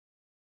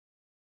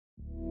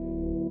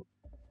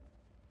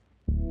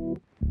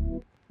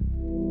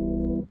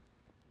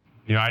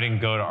I didn't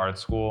go to art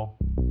school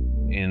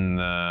in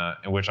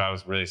which I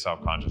was really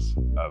self-conscious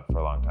of for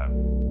a long time.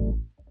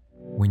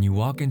 When you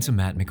walk into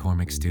Matt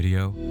McCormick's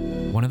studio,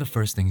 one of the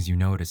first things you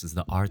notice is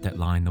the art that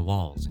line the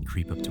walls and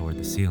creep up toward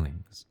the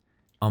ceilings.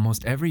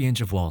 Almost every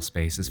inch of wall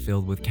space is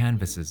filled with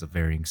canvases of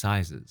varying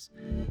sizes.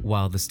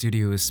 While the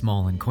studio is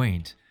small and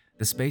quaint,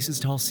 the space's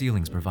tall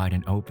ceilings provide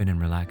an open and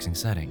relaxing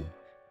setting.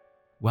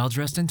 While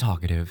dressed and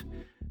talkative,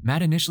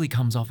 Matt initially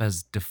comes off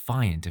as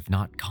defiant if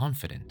not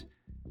confident.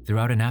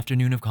 Throughout an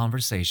afternoon of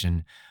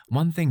conversation,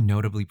 one thing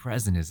notably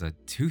present is a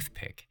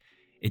toothpick.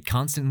 It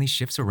constantly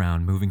shifts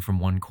around, moving from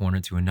one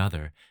corner to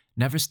another,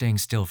 never staying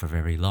still for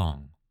very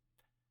long.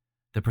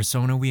 The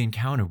persona we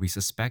encounter we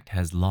suspect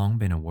has long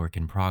been a work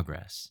in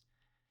progress.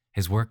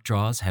 His work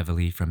draws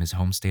heavily from his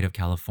home state of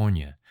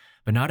California,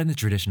 but not in the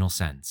traditional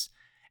sense.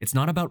 It's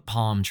not about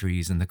palm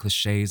trees and the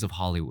cliches of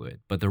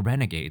Hollywood, but the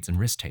renegades and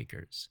risk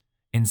takers.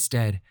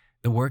 Instead,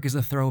 the work is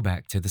a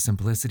throwback to the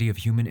simplicity of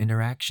human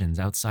interactions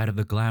outside of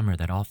the glamour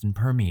that often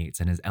permeates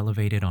and is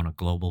elevated on a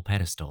global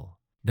pedestal.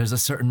 There's a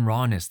certain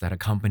rawness that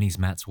accompanies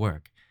Matt's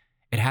work.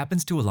 It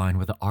happens to align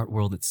with the art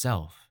world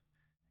itself.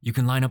 You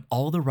can line up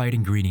all the right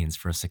ingredients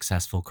for a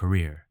successful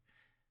career.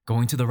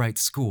 Going to the right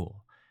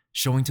school,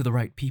 showing to the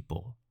right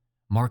people,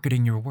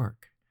 marketing your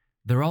work.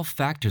 They're all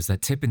factors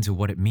that tip into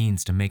what it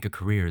means to make a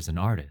career as an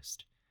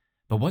artist.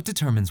 But what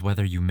determines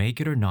whether you make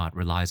it or not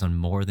relies on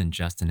more than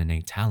just an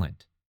innate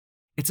talent.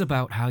 It's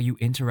about how you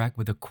interact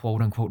with a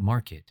quote-unquote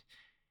market.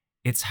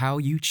 It's how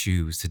you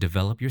choose to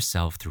develop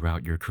yourself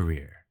throughout your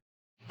career.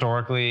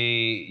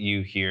 Historically,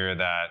 you hear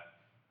that,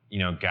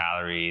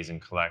 galleries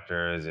and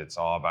collectors, it's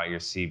all about your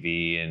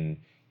CV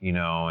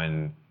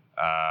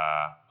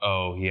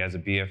oh, he has a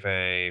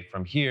BFA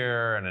from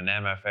here and an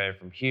MFA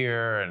from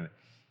here.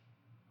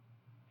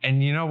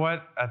 And you know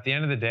what? At the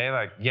end of the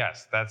day,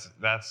 yes,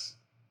 that's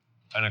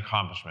an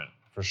accomplishment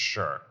for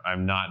sure.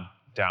 I'm not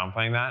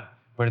downplaying that,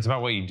 but it's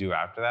about what you do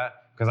after that.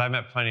 Because I've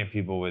met plenty of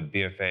people with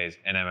BFAs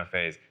and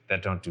MFAs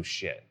that don't do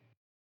shit.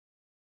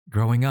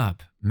 Growing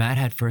up, Matt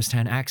had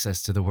firsthand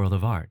access to the world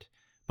of art.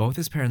 Both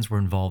his parents were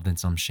involved in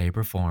some shape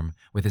or form,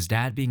 with his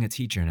dad being a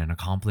teacher and an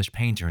accomplished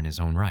painter in his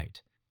own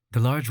right. The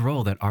large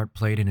role that art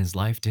played in his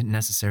life didn't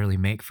necessarily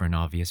make for an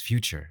obvious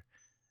future.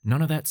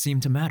 None of that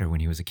seemed to matter when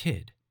he was a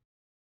kid.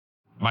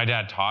 My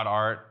dad taught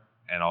art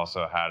and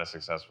also had a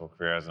successful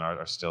career as an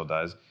artist, or still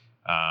does.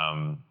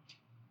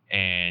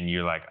 And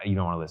you're like, you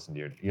don't want to listen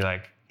to you're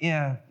like,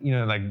 yeah,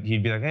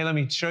 he'd be like, hey, let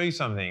me show you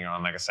something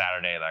on a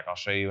Saturday. I'll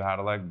show you how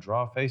to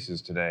draw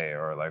faces today,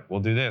 or we'll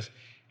do this.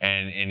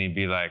 And he'd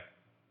be like,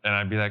 and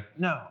I'd be like,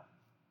 no,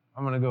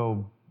 I'm gonna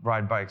go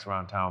ride bikes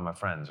around town with my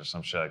friends or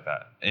some shit like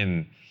that.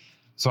 And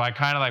so I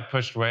kind of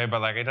pushed away,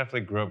 but I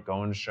definitely grew up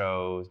going to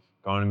shows,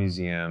 going to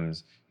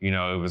museums. It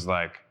was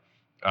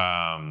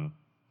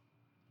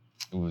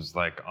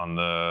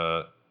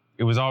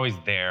it was always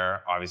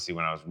there. Obviously,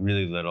 when I was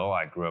really little,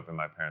 I grew up in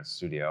my parents'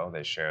 studio.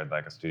 They shared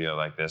a studio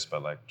like this,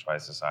 but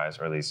twice the size,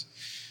 or at least,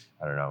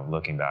 I don't know,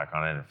 looking back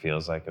on it, it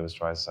feels like it was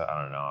twice the size.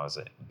 I don't know, I was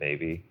a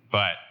baby.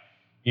 But,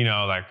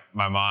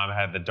 my mom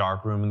had the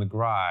dark room in the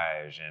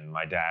garage, and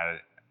my dad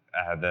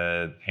had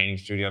the painting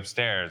studio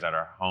upstairs at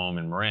our home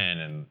in Marin,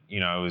 and,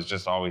 it was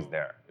just always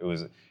there.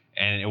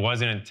 And it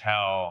wasn't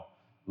until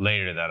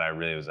later that I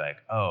really was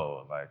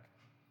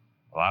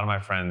a lot of my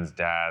friends'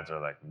 dads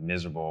are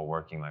miserable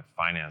working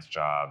finance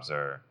jobs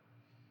or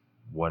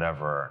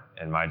whatever,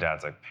 and my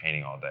dad's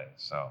painting all day.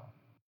 So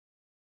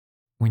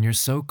When you're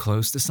so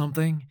close to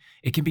something,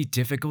 it can be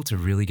difficult to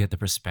really get the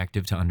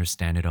perspective to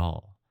understand it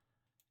all.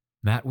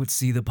 Matt would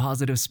see the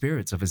positive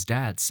spirits of his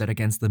dad set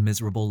against the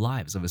miserable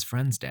lives of his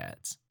friends'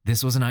 dads.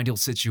 This was an ideal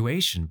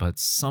situation, but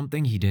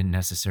something he didn't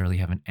necessarily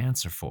have an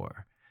answer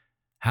for.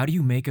 How do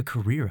you make a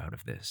career out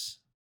of this?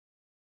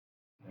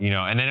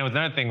 And then it was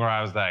another thing where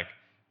I was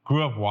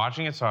grew up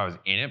watching it, so I was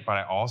in it, but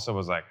I also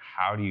was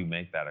how do you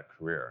make that a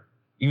career?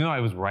 Even though it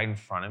was right in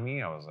front of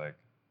me, I was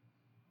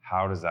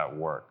how does that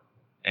work?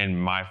 And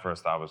my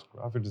first thought was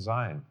graphic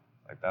design.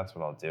 That's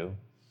what I'll do.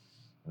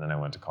 And then I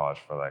went to college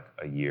for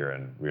a year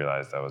and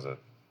realized that was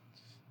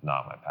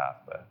not my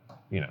path, but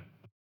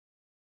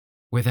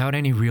Without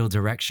any real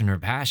direction or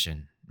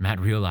passion, Matt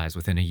realized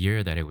within a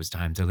year that it was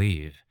time to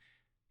leave.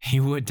 He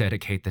would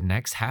dedicate the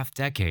next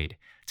half-decade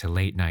to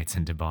late nights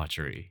and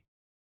debauchery.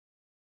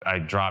 I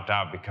dropped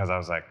out because I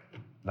was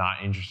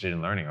not interested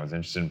in learning. I was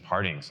interested in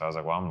partying. So I was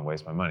well, I'm gonna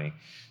waste my money.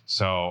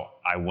 So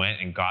I went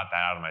and got that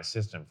out of my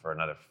system for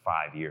another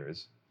 5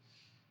 years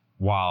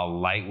while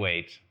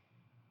lightweight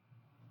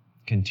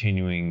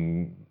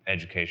continuing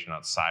education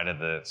outside of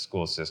the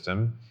school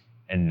system.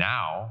 And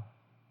now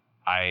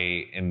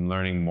I am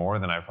learning more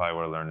than I probably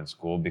would have learned in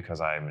school because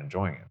I am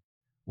enjoying it.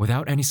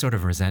 Without any sort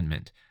of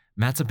resentment,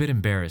 Matt's a bit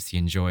embarrassed he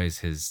enjoys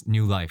his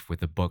new life with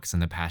the books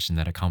and the passion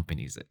that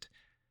accompanies it.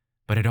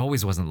 But it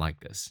always wasn't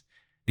like this.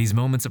 These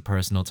moments of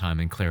personal time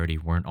and clarity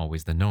weren't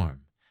always the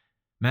norm.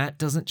 Matt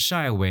doesn't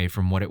shy away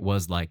from what it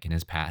was like in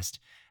his past.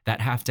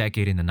 That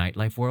half-decade in the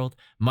nightlife world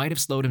might have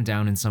slowed him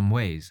down in some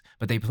ways,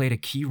 but they played a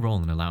key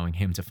role in allowing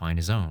him to find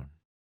his own.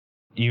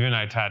 Even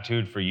I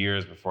tattooed for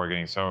years before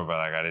getting sober, but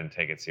like I didn't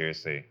take it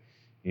seriously.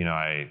 You know,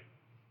 I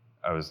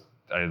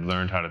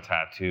learned how to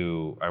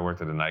tattoo. I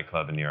worked at a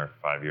nightclub in New York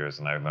for 5 years,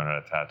 and I learned how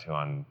to tattoo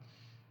on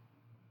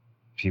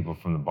people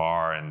from the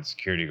bar and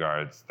security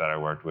guards that I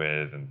worked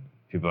with and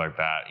people like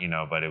that, you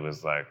know, but it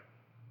was like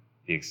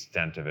the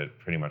extent of it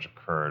pretty much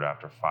occurred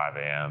after 5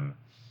 a.m.,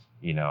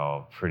 you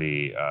know,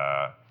 pretty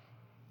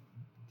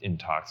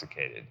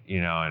intoxicated,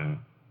 you know,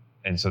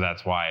 and so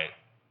that's why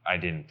I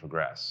didn't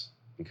progress,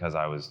 because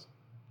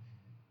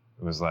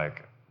it was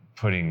like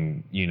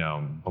putting, you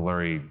know,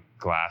 blurry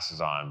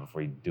glasses on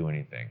before you do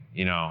anything,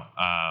 you know,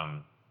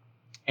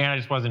 and I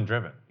just wasn't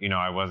driven, you know,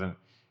 I wasn't,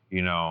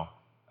 you know,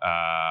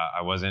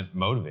 I wasn't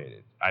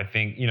motivated. I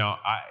think, you know,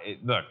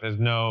 look,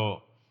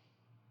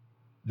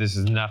 this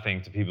is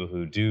nothing to people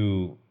who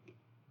do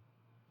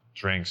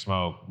drink,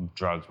 smoke,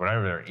 drugs,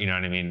 whatever, you know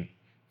what I mean?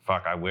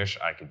 Fuck, I wish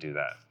I could do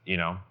that, you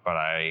know, but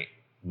I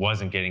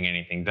wasn't getting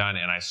anything done.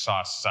 And I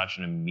saw such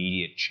an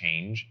immediate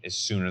change as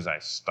soon as I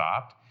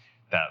stopped,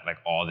 that like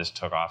all this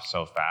took off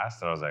so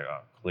fast that I was like,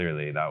 oh,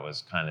 clearly that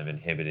was kind of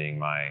inhibiting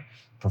my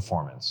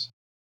performance.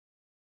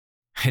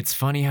 It's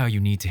funny how you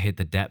need to hit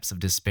the depths of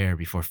despair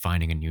before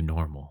finding a new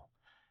normal.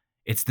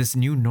 It's this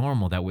new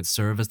normal that would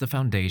serve as the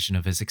foundation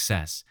of his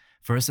success,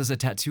 first as a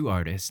tattoo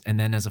artist and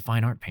then as a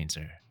fine art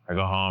painter. I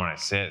go home and I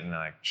sit and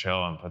I like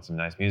chill and put some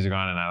nice music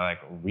on and I like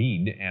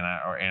read,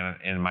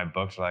 and my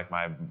books are like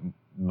my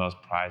most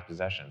prized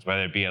possessions,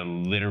 whether it be a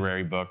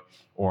literary book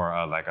or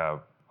like a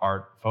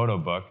art photo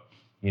book.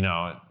 You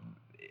know,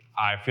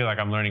 I feel like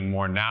I'm learning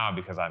more now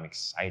because I'm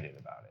excited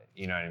about it.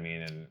 You know what I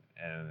mean?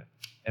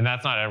 And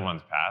that's not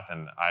everyone's path.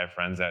 And I have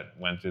friends that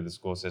went through the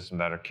school system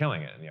that are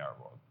killing it in the art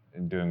world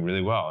and doing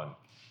really well.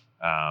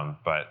 And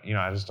but you know,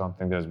 I just don't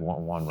think there's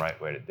one right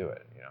way to do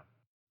it. You know.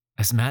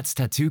 As Matt's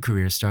tattoo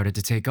career started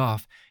to take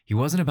off, he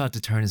wasn't about to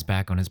turn his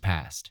back on his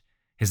past.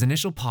 His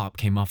initial pop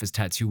came off his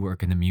tattoo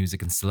work in the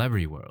music and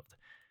celebrity world.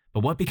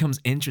 But what becomes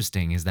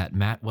interesting is that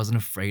Matt wasn't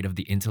afraid of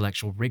the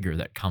intellectual rigor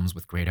that comes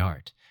with great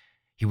art.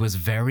 He was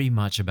very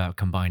much about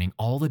combining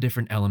all the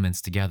different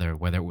elements together,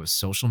 whether it was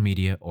social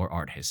media or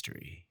art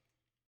history.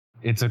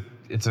 It's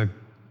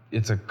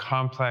a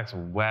complex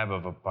web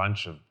of a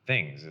bunch of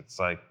things. It's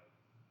like,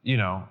 you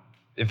know,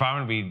 if I'm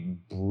gonna be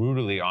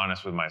brutally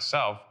honest with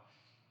myself,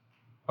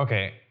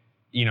 okay,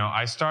 you know,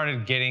 I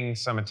started getting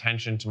some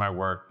attention to my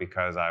work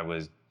because I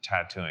was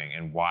tattooing.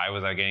 And why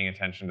was I getting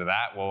attention to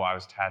that? Well, I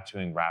was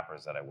tattooing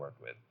rappers that I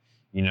worked with.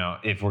 You know,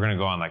 if we're gonna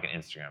go on like an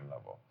Instagram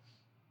level.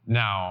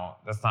 Now,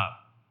 that's not,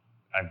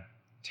 I've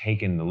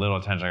taken the little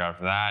attention I got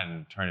for that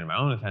and turned it into my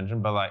own attention,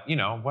 but like, you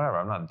know, whatever,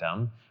 I'm not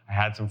dumb. I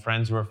had some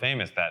friends who were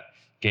famous that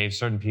gave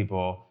certain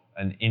people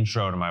an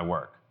intro to my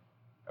work,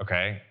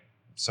 okay?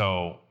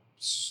 So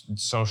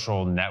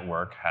social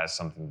network has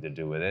something to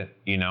do with it,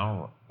 you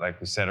know?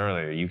 Like we said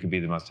earlier, you could be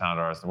the most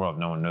talented artist in the world. If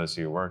no one knows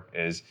who your work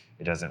is,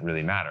 it doesn't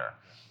really matter.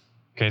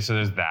 Okay, so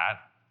there's that.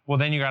 Well,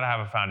 then you gotta have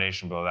a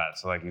foundation below that.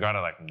 So like, you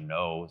gotta like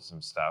know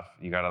some stuff.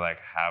 You gotta like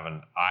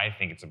I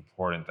think it's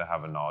important to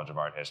have a knowledge of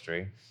art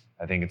history.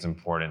 I think it's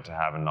important to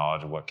have a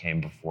knowledge of what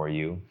came before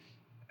you.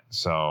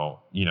 So,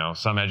 you know,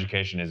 some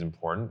education is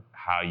important.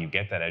 How you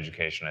get that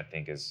education, I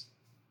think,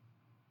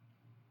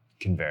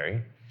 can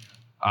vary.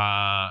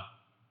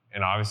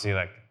 And obviously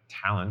like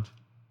talent,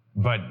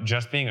 but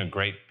just being a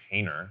great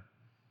painter,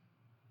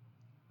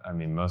 I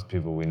mean, most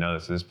people, we know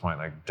this at this point,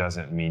 like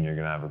doesn't mean you're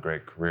gonna have a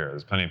great career.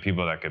 There's plenty of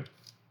people that could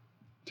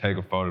take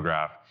a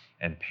photograph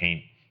and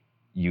paint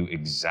you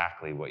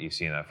exactly what you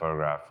see in that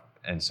photograph.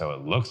 And so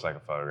it looks like a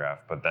photograph,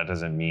 but that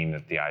doesn't mean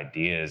that the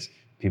ideas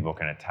people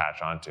can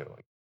attach onto.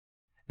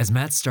 As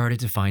Matt started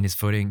to find his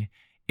footing,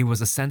 it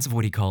was a sense of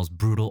what he calls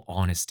brutal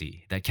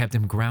honesty that kept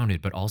him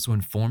grounded but also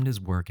informed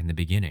his work in the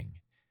beginning.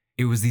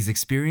 It was these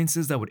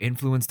experiences that would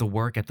influence the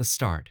work at the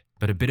start,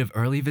 but a bit of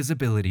early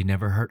visibility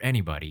never hurt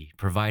anybody,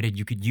 provided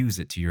you could use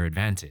it to your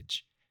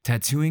advantage.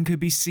 Tattooing could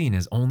be seen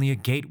as only a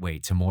gateway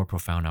to more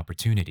profound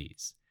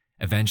opportunities.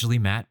 Eventually,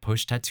 Matt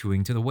pushed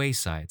tattooing to the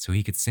wayside so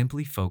he could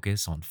simply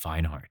focus on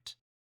fine art.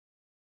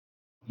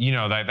 You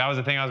know, that was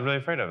the thing I was really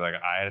afraid of. Like,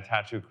 I had a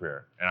tattoo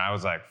career, and I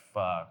was like,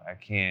 fuck, I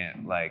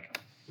can't, like,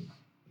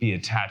 be a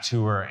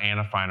tattooer and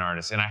a fine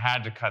artist. And I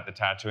had to cut the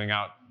tattooing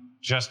out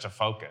just to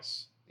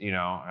focus, you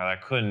know? I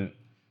couldn't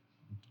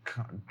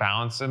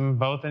balance them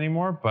both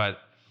anymore, but,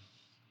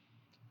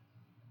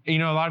 you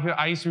know, a lot of people,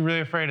 I used to be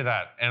really afraid of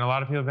that. And a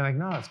lot of people have been like,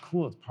 no, it's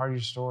cool, it's part of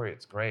your story,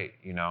 it's great,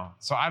 you know?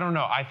 So I don't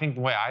know, I think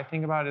the way I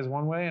think about it is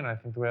one way, and I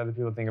think the way other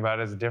people think about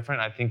it is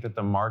different. I think that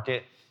the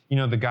market, you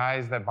know, the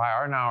guys that buy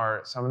art now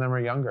some of them are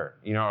younger,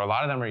 you know, or a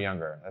lot of them are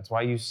younger. That's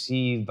why you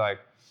see like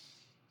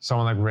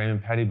someone like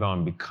Raymond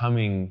Pettibone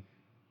becoming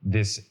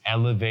this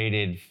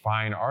elevated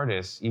fine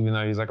artist, even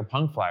though he's like a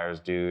punk flyers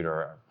dude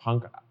or a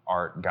punk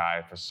art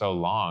guy for so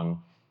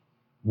long.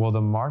 Well, the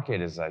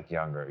market is like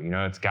younger, you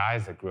know, it's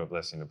guys that grew up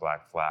listening to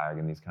Black Flag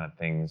and these kind of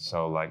things.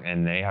 So like,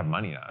 and they have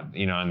money now,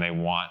 you know, and they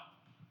want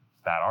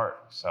that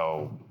art.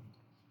 So,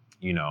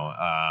 you know,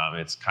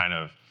 it's kind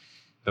of,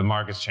 the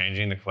market's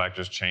changing, the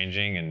collector's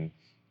changing, and,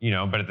 you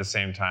know, but at the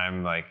same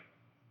time, like,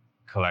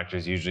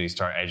 collectors usually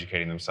start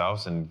educating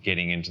themselves and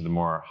getting into the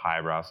more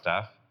highbrow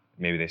stuff.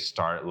 Maybe they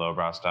start at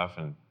lowbrow stuff,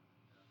 and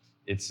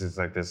it's just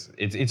like this.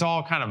 It's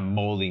all kind of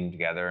molding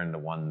together into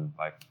one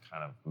like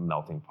kind of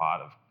melting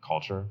pot of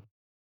culture.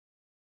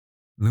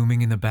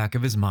 Looming in the back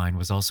of his mind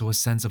was also a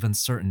sense of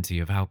uncertainty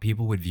of how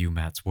people would view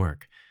Matt's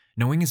work,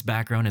 knowing his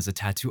background as a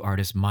tattoo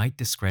artist might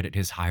discredit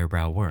his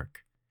higher-brow work.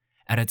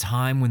 At a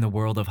time when the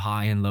world of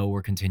high and low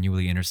were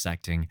continually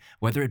intersecting,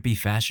 whether it be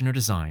fashion or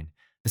design,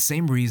 the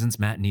same reasons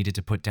Matt needed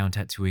to put down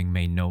tattooing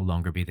may no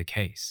longer be the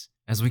case.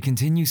 As we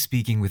continue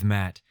speaking with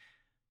Matt,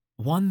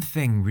 one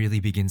thing really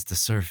begins to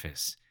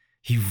surface.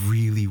 He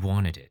really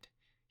wanted it.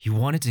 He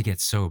wanted to get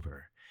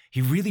sober.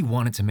 He really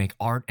wanted to make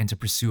art and to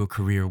pursue a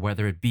career,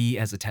 whether it be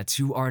as a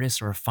tattoo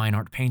artist or a fine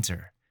art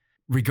painter.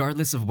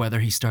 Regardless of whether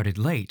he started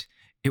late,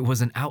 it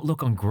was an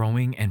outlook on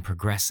growing and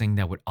progressing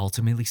that would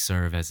ultimately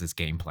serve as his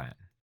game plan.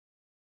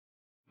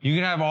 You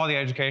can have all the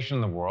education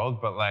in the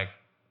world, but like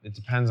it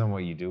depends on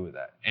what you do with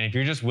that. And if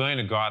you're just willing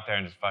to go out there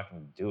and just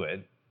fucking do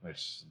it, which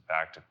is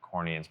back to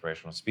corny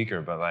inspirational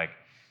speaker, but like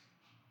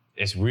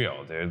it's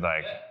real, dude.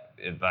 Like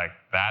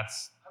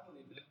that's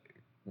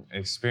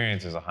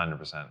experience is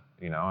 100%,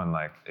 you know. And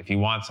like if you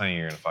want something,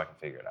 you're gonna fucking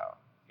figure it out.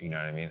 You know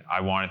what I mean?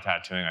 I wanted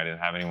tattooing. I didn't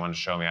have anyone to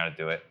show me how to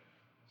do it,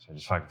 so I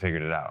just fucking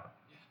figured it out.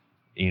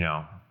 You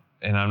know,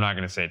 and I'm not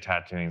gonna say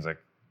tattooing is like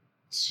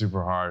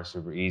super hard,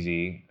 super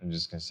easy. I'm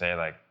just gonna say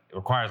like it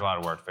requires a lot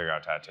of work to figure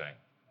out tattooing,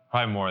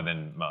 probably more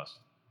than most.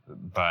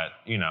 But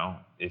you know,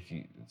 if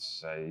you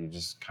you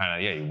just kind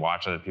of you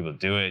watch other people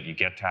do it, you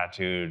get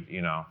tattooed,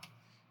 you know,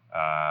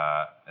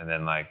 and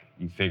then like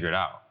you figure it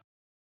out.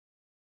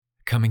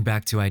 Coming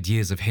back to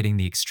ideas of hitting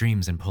the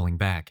extremes and pulling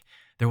back,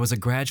 there was a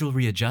gradual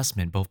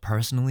readjustment both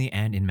personally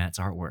and in Matt's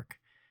artwork.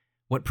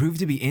 What proved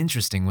to be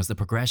interesting was the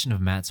progression of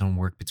Matt's own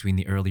work between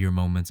the earlier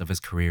moments of his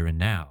career and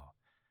now.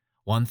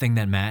 One thing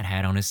that Matt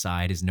had on his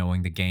side is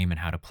knowing the game and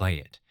how to play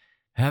it.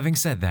 Having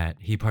said that,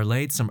 he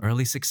parlayed some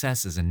early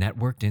successes and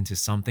networked into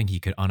something he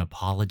could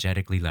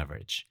unapologetically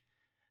leverage.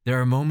 There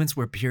are moments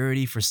where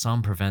purity for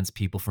some prevents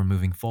people from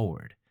moving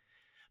forward.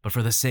 But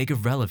for the sake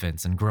of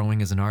relevance and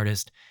growing as an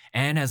artist,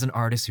 and as an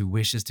artist who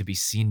wishes to be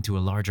seen to a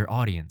larger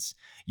audience,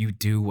 you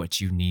do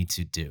what you need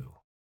to do.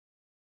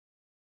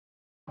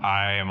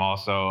 I am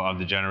also of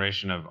the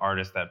generation of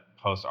artists that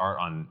post art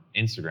on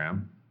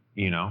Instagram,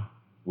 you know,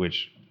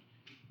 which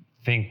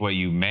think what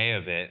you may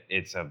of it,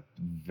 it's a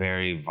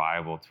very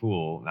viable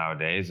tool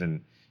nowadays.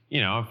 And,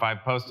 you know, if I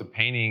post a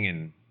painting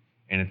and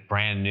it's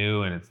brand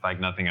new and it's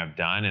like nothing I've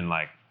done and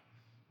like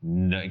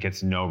it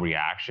gets no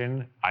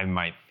reaction, I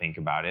might think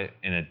about it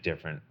in a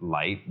different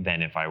light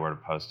than if I were to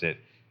post it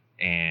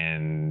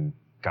and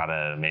got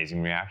an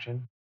amazing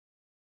reaction.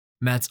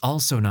 Matt's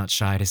also not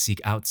shy to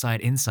seek outside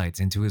insights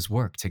into his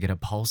work to get a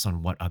pulse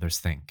on what others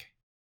think.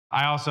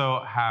 I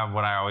also have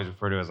what I always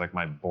refer to as like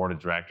my board of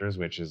directors,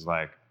 which is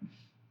like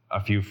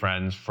a few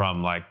friends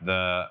from like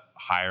the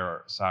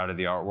higher side of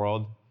the art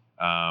world.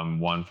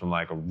 One from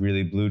like a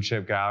really blue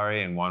chip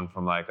gallery and one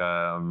from like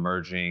a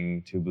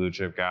emerging to blue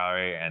chip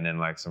gallery. And then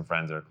like some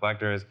friends that are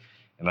collectors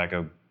and like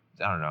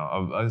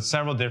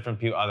several different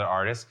people, other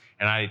artists.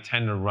 And I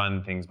tend to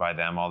run things by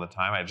them all the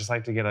time. I just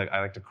like to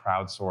I like to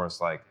crowdsource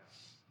like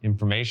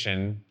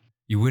information.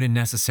 You wouldn't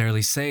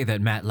necessarily say that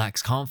Matt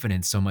lacks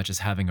confidence so much as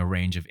having a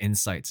range of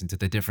insights into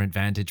the different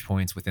vantage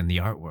points within the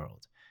art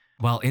world.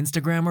 While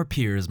Instagram or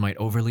peers might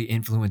overly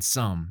influence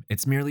some,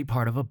 it's merely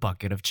part of a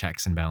bucket of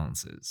checks and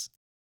balances.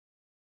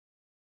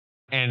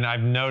 And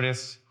I've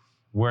noticed,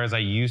 whereas I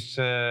used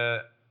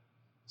to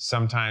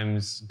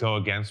sometimes go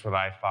against what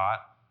I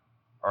thought,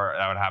 or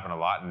that would happen a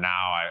lot,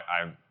 now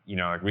I you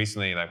know, like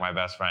recently, like my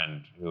best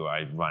friend, who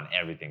I run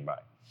everything by,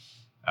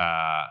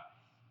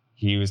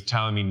 he was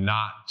telling me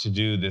not to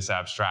do this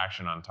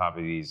abstraction on top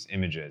of these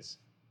images.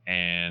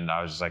 And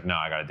I was just like, no,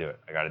 I gotta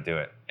do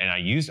it. And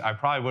I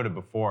probably would have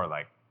before,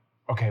 like,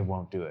 okay,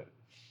 won't do it.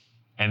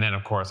 And then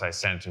of course I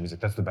sent him, he's like,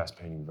 that's the best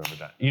painting you've ever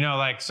done. You know,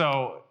 like,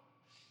 so,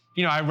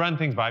 you know, I run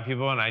things by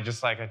people and I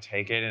just like, I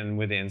take it, and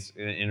with the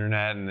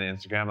internet and the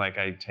Instagram, like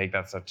I take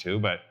that stuff too.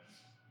 But,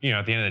 you know,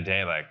 at the end of the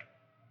day, like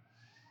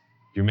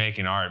you're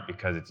making art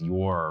because it's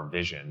your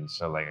vision.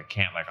 So like, I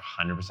can't like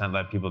 100%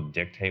 let people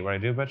dictate what I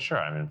do, but sure,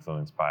 I'm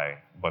influenced by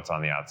what's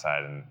on the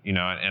outside. And, you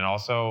know, and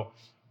also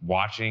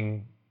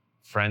watching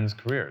friends'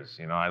 careers.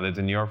 You know, I lived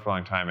in New York for a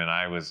long time and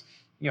I was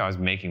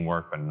making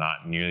work, but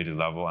not nearly to the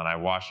level. And I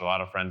watched a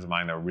lot of friends of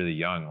mine that were really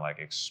young, like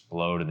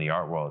explode in the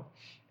art world.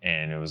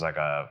 And it was like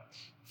a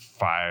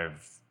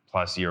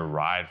 5+ year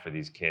ride for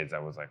these kids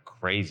that was like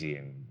crazy.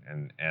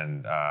 And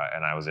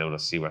I was able to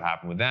see what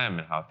happened with them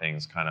and how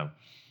things kind of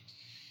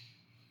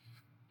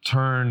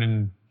turned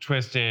and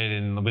twisted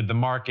and with the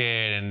market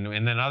and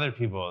then other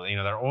people, you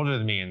know, that are older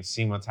than me and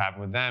seeing what's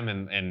happened with them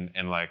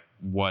and like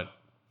what,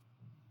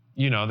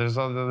 you know, there's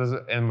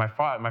in my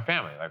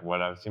family, like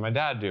what I've seen my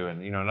dad do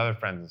and, you know, and other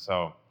friends. And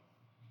so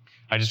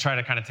I just try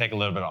to kind of take a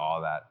little bit of all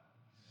of that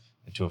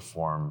to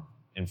inform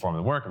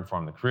the work,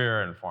 inform the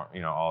career, inform,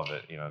 you know, all of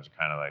it, you know, to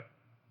kind of like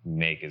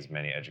make as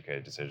many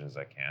educated decisions as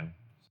I can.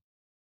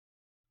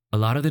 A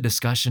lot of the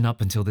discussion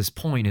up until this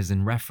point is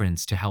in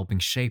reference to helping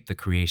shape the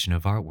creation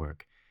of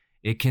artwork.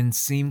 It can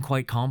seem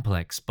quite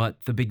complex,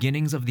 but the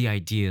beginnings of the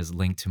ideas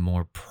link to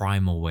more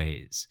primal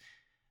ways.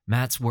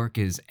 Matt's work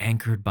is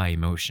anchored by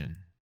emotion.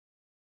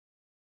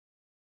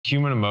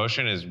 Human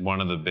emotion is one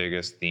of the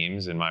biggest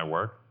themes in my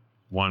work.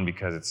 One,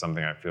 because it's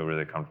something I feel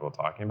really comfortable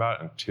talking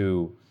about, and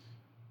two,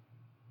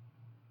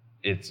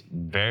 it's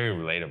very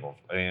relatable.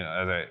 I mean,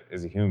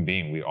 as a human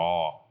being, we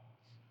all,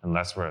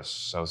 unless we're a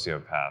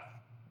sociopath,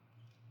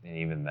 and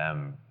even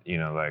them,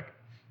 like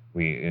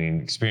we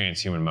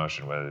experience human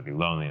emotion, whether it be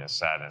loneliness,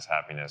 sadness,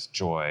 happiness,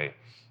 joy,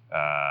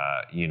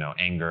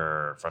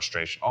 anger,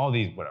 frustration, all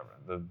these, whatever,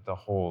 the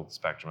whole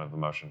spectrum of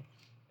emotion.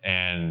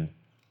 And,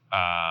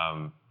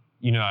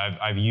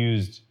 I've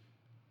used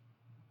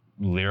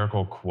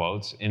lyrical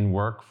quotes in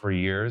work for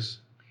years,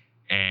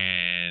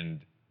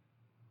 and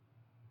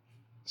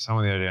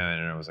someone the other day on the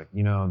internet was like,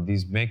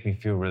 these make me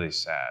feel really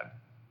sad.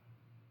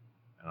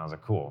 And I was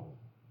like, cool.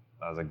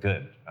 I was like,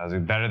 good. I was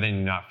like, better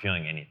than not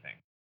feeling anything.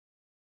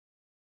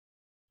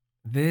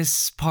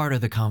 This part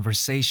of the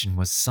conversation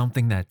was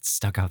something that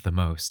stuck out the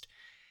most.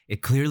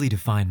 It clearly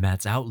defined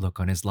Matt's outlook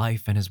on his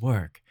life and his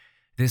work.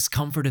 This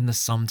comfort in the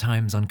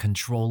sometimes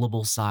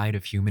uncontrollable side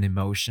of human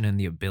emotion and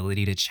the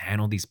ability to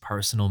channel these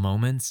personal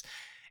moments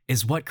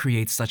is what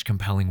creates such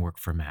compelling work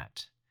for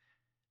Matt.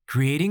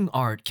 Creating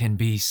art can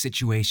be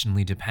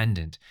situationally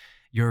dependent.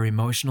 Your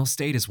emotional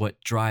state is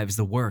what drives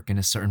the work in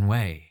a certain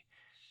way.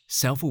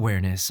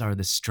 Self-awareness are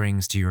the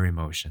strings to your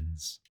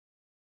emotions.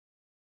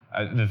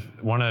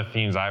 One of the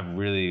themes I've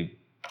really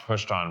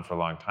pushed on for a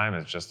long time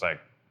is just like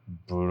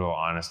brutal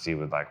honesty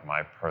with like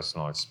my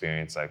personal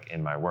experience, like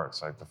in my work.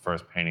 So like the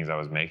first paintings I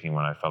was making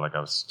when I felt like I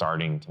was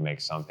starting to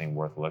make something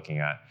worth looking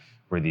at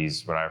were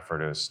these, what I refer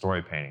to as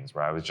story paintings,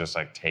 where I was just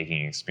like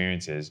taking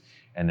experiences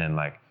and then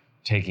like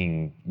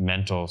taking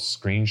mental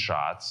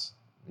screenshots,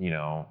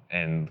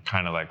 and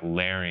kind of like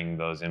layering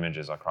those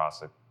images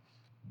across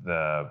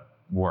the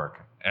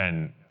work.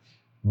 And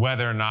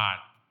whether or not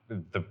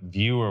the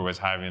viewer was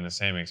having the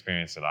same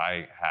experience that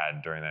I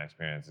had during that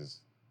experience is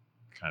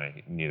kind of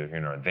neither here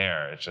nor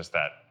there. It's just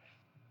that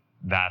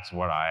that's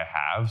what I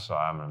have, so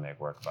I'm going to make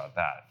work about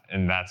that.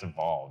 And that's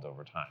evolved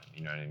over time,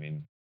 you know what I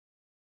mean?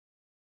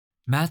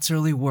 Matt's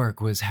early work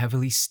was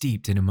heavily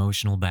steeped in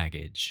emotional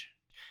baggage.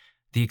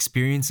 The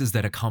experiences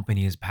that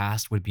accompany his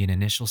past would be an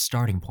initial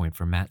starting point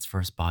for Matt's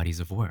first bodies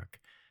of work.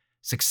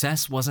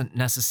 Success wasn't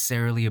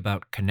necessarily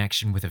about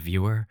connection with a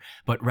viewer,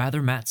 but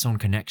rather Matt's own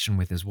connection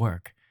with his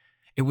work.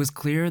 It was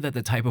clear that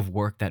the type of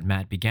work that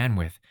Matt began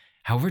with,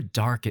 however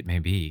dark it may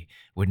be,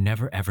 would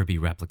never ever be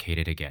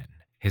replicated again.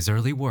 His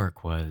early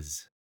work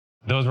was...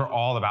 Those were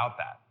all about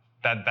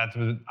that. That's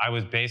what I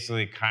was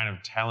basically kind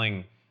of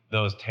telling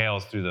those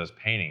tales through those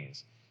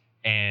paintings.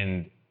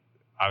 And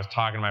I was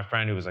talking to my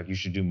friend who was like, you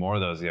should do more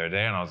of those the other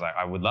day. And I was like,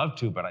 I would love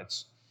to, but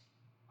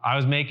I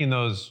was making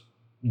those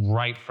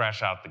right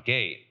fresh out the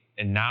gate.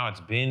 And now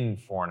it's been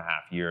 4.5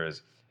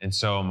 years. And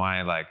so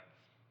my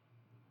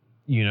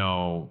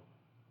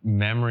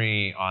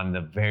memory on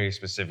the very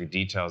specific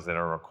details that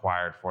are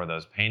required for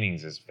those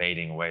paintings is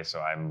fading away. So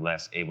I'm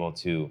less able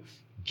to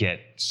get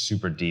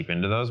super deep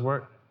into those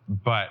work.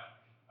 But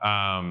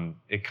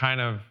it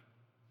kind of,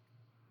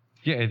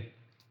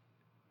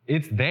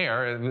 it's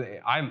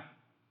there. I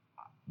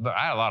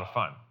had a lot of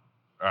fun,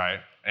 right?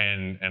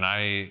 And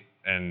I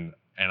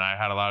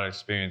had a lot of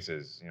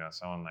experiences.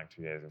 Someone like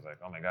 2 days was like,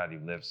 "Oh my God,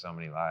 you've lived so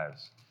many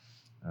lives."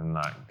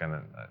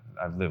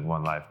 I've lived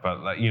one life, but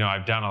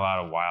I've done a lot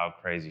of wild,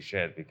 crazy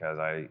shit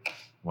because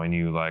when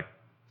you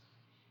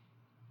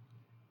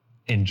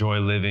enjoy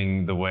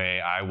living the way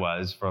I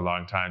was for a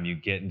long time, you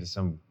get into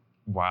some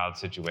wild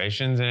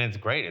situations, and it's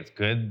great. It's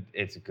good.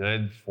 It's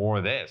good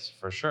for this,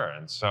 for sure.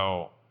 And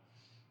so,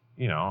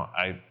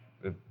 at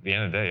the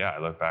end of the day, I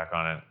look back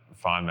on it,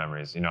 fond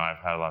memories. I've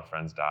had a lot of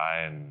friends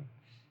die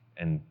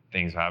and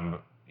things happen,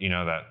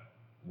 that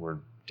were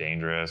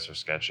dangerous or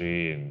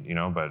sketchy,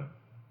 and but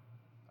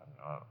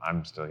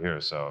I'm still here,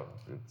 so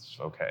it's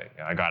okay.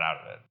 I got out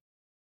of it.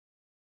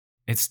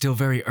 It's still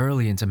very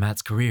early into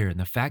Matt's career, and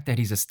the fact that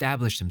he's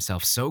established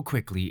himself so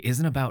quickly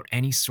isn't about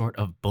any sort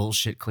of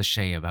bullshit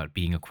cliche about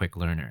being a quick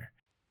learner.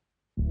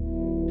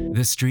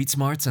 The street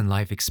smarts and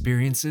life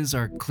experiences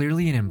are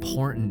clearly an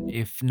important,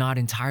 if not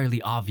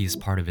entirely obvious,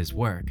 part of his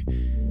work.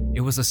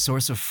 It was a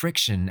source of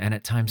friction and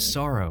at times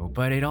sorrow,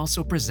 but it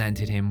also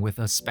presented him with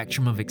a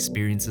spectrum of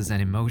experiences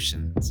and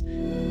emotions.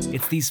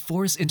 It's these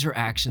forced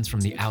interactions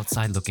from the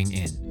outside looking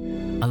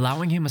in,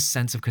 allowing him a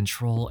sense of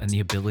control and the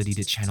ability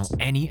to channel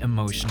any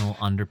emotional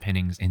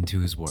underpinnings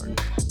into his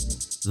work.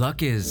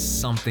 Luck is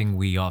something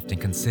we often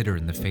consider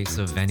in the face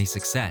of any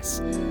success,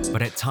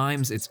 but at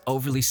times it's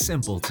overly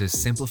simple to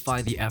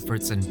simplify the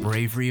efforts and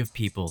bravery of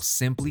people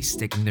simply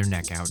sticking their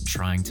neck out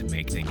trying to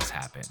make things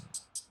happen.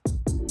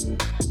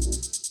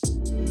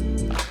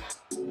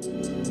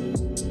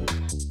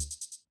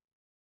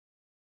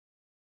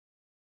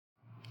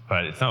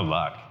 But it's no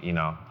luck,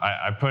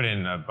 I put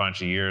in a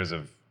bunch of years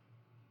I've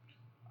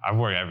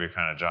worked every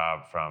kind of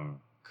job, from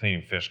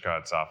cleaning fish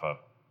guts off a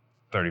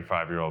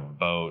 35-year-old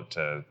boat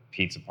to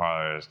pizza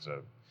parlors to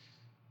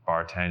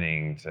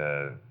bartending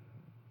to,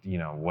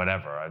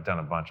 whatever. I've done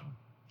a bunch of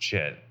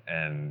shit,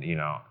 and,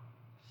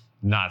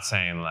 not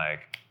saying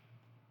like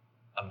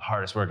I'm the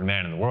hardest working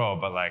man in the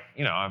world, but like,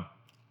 I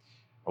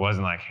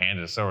wasn't like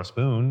handed a silver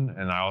spoon,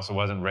 and I also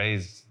wasn't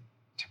raised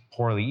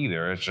poorly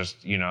either. It's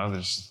just,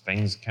 there's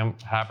things can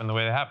happen the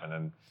way they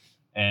happen.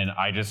 And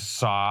I just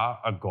saw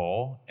a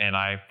goal, and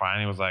I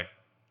finally was like,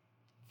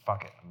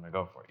 fuck it, I'm gonna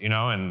go for it,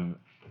 and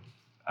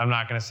I'm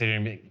not gonna sit here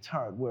and be like, it's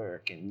hard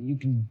work and you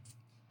can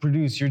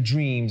produce your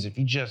dreams if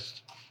you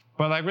just,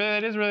 but like really,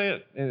 it is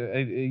really,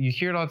 you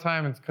hear it all the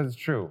time, it's because it's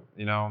true,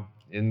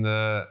 in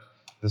the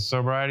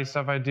sobriety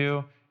stuff I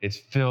do, it's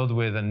filled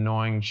with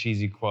annoying,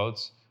 cheesy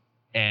quotes,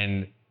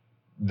 and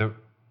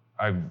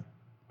I've,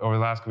 over the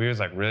last couple years,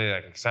 like really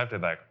like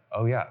accepted like,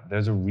 oh yeah,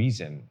 there's a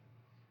reason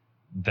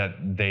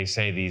that they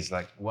say these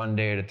like one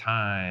day at a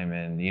time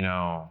and,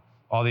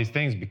 all these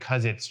things,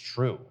 because it's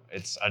true.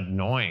 It's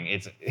annoying.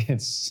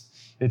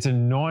 It's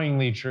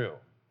annoyingly true.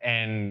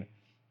 And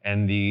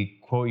the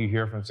quote you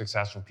hear from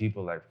successful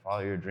people, like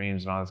follow your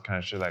dreams and all this kind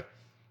of shit, like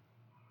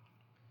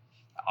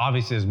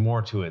obviously there's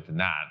more to it than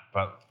that.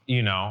 But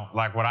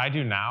like what I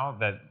do now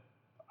that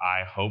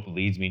I hope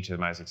leads me to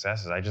my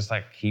success is I just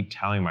like keep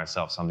telling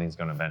myself something's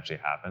gonna eventually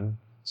happen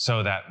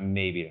so that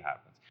maybe it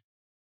happens.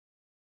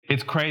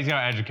 It's crazy how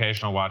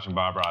educational watching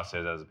Bob Ross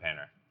is as a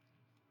painter.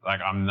 Like,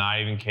 I'm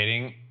not even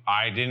kidding.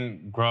 I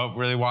didn't grow up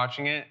really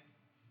watching it,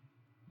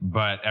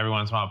 but every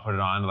once in a while I'll put it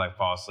on to like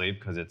fall asleep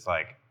because it's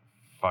like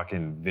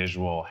fucking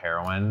visual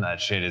heroin. That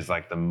shit is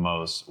like the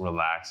most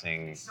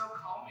relaxing. It's so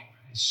calming,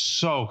 right?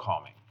 So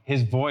calming.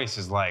 His voice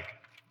is like,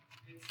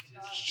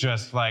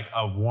 just like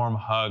a warm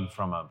hug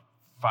from a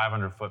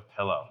 500-foot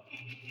pillow.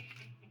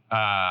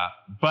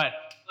 But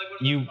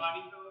Like you,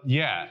 body pillows?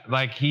 yeah,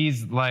 like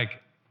he's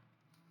like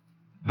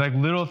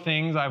little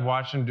things I've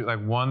watched him do.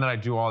 Like one that I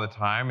do all the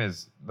time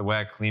is the way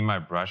I clean my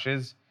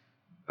brushes.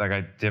 Like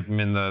I dip them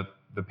in the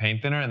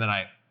paint thinner, and then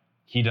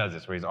he does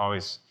this where he's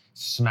always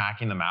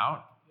smacking them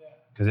out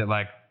because it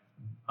like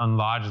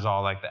unlodges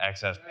all like the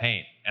excess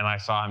paint. And I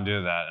saw him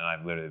do that, and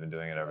I've literally been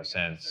doing it ever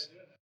since.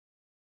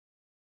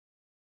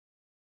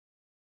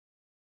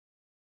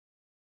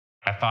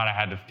 I thought I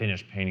had to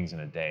finish paintings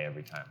in a day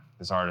every time.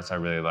 This artist I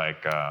really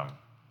like,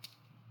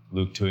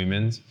 Luke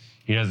Tuymans,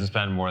 he doesn't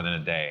spend more than a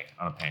day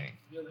on a painting.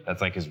 Really?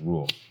 That's like his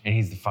rule. And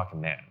he's the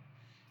fucking man.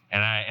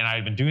 And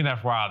I'd been doing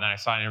that for a while. Then I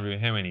saw an interview with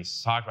him and he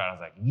talked about it. I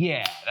was like,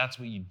 yeah, that's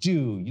what you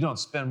do. You don't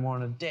spend more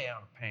than a day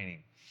on a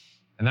painting.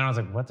 And then I was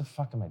like, what the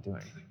fuck am I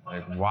doing?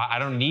 Like, why? I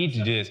don't need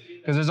to do this.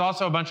 Because there's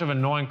also a bunch of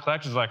annoying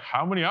collectors like,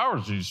 how many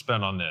hours did you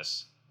spend on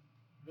this?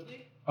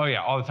 Really? Oh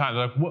yeah, all the time.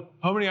 They're like, what?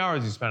 How many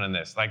hours did you spend on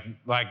this? Like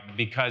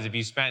because if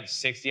you spent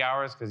 60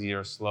 hours because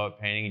you're slow at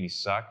painting and you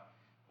suck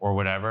or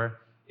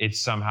whatever,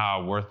 it's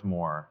somehow worth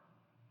more.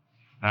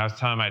 And I was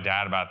telling my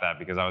dad about that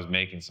because I was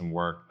making some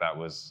work that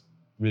was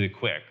really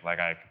quick. Like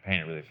I could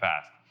paint it really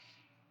fast.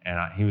 And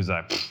he was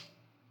like,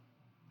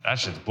 that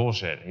shit's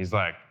bullshit. He's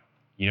like,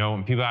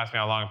 when people ask me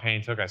how long a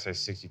painting took, I say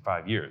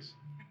 65 years.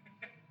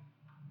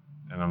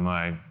 And I'm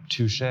like,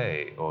 touche,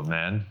 old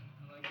man.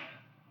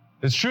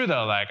 It's true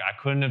though, like I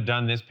couldn't have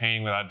done this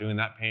painting without doing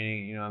that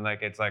painting,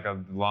 like it's like a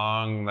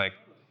long, like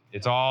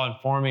it's all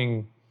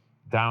informing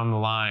down the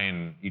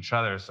line each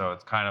other. So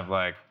it's kind of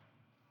like,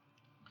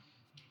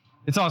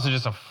 it's also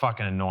just a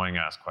fucking annoying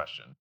ass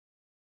question.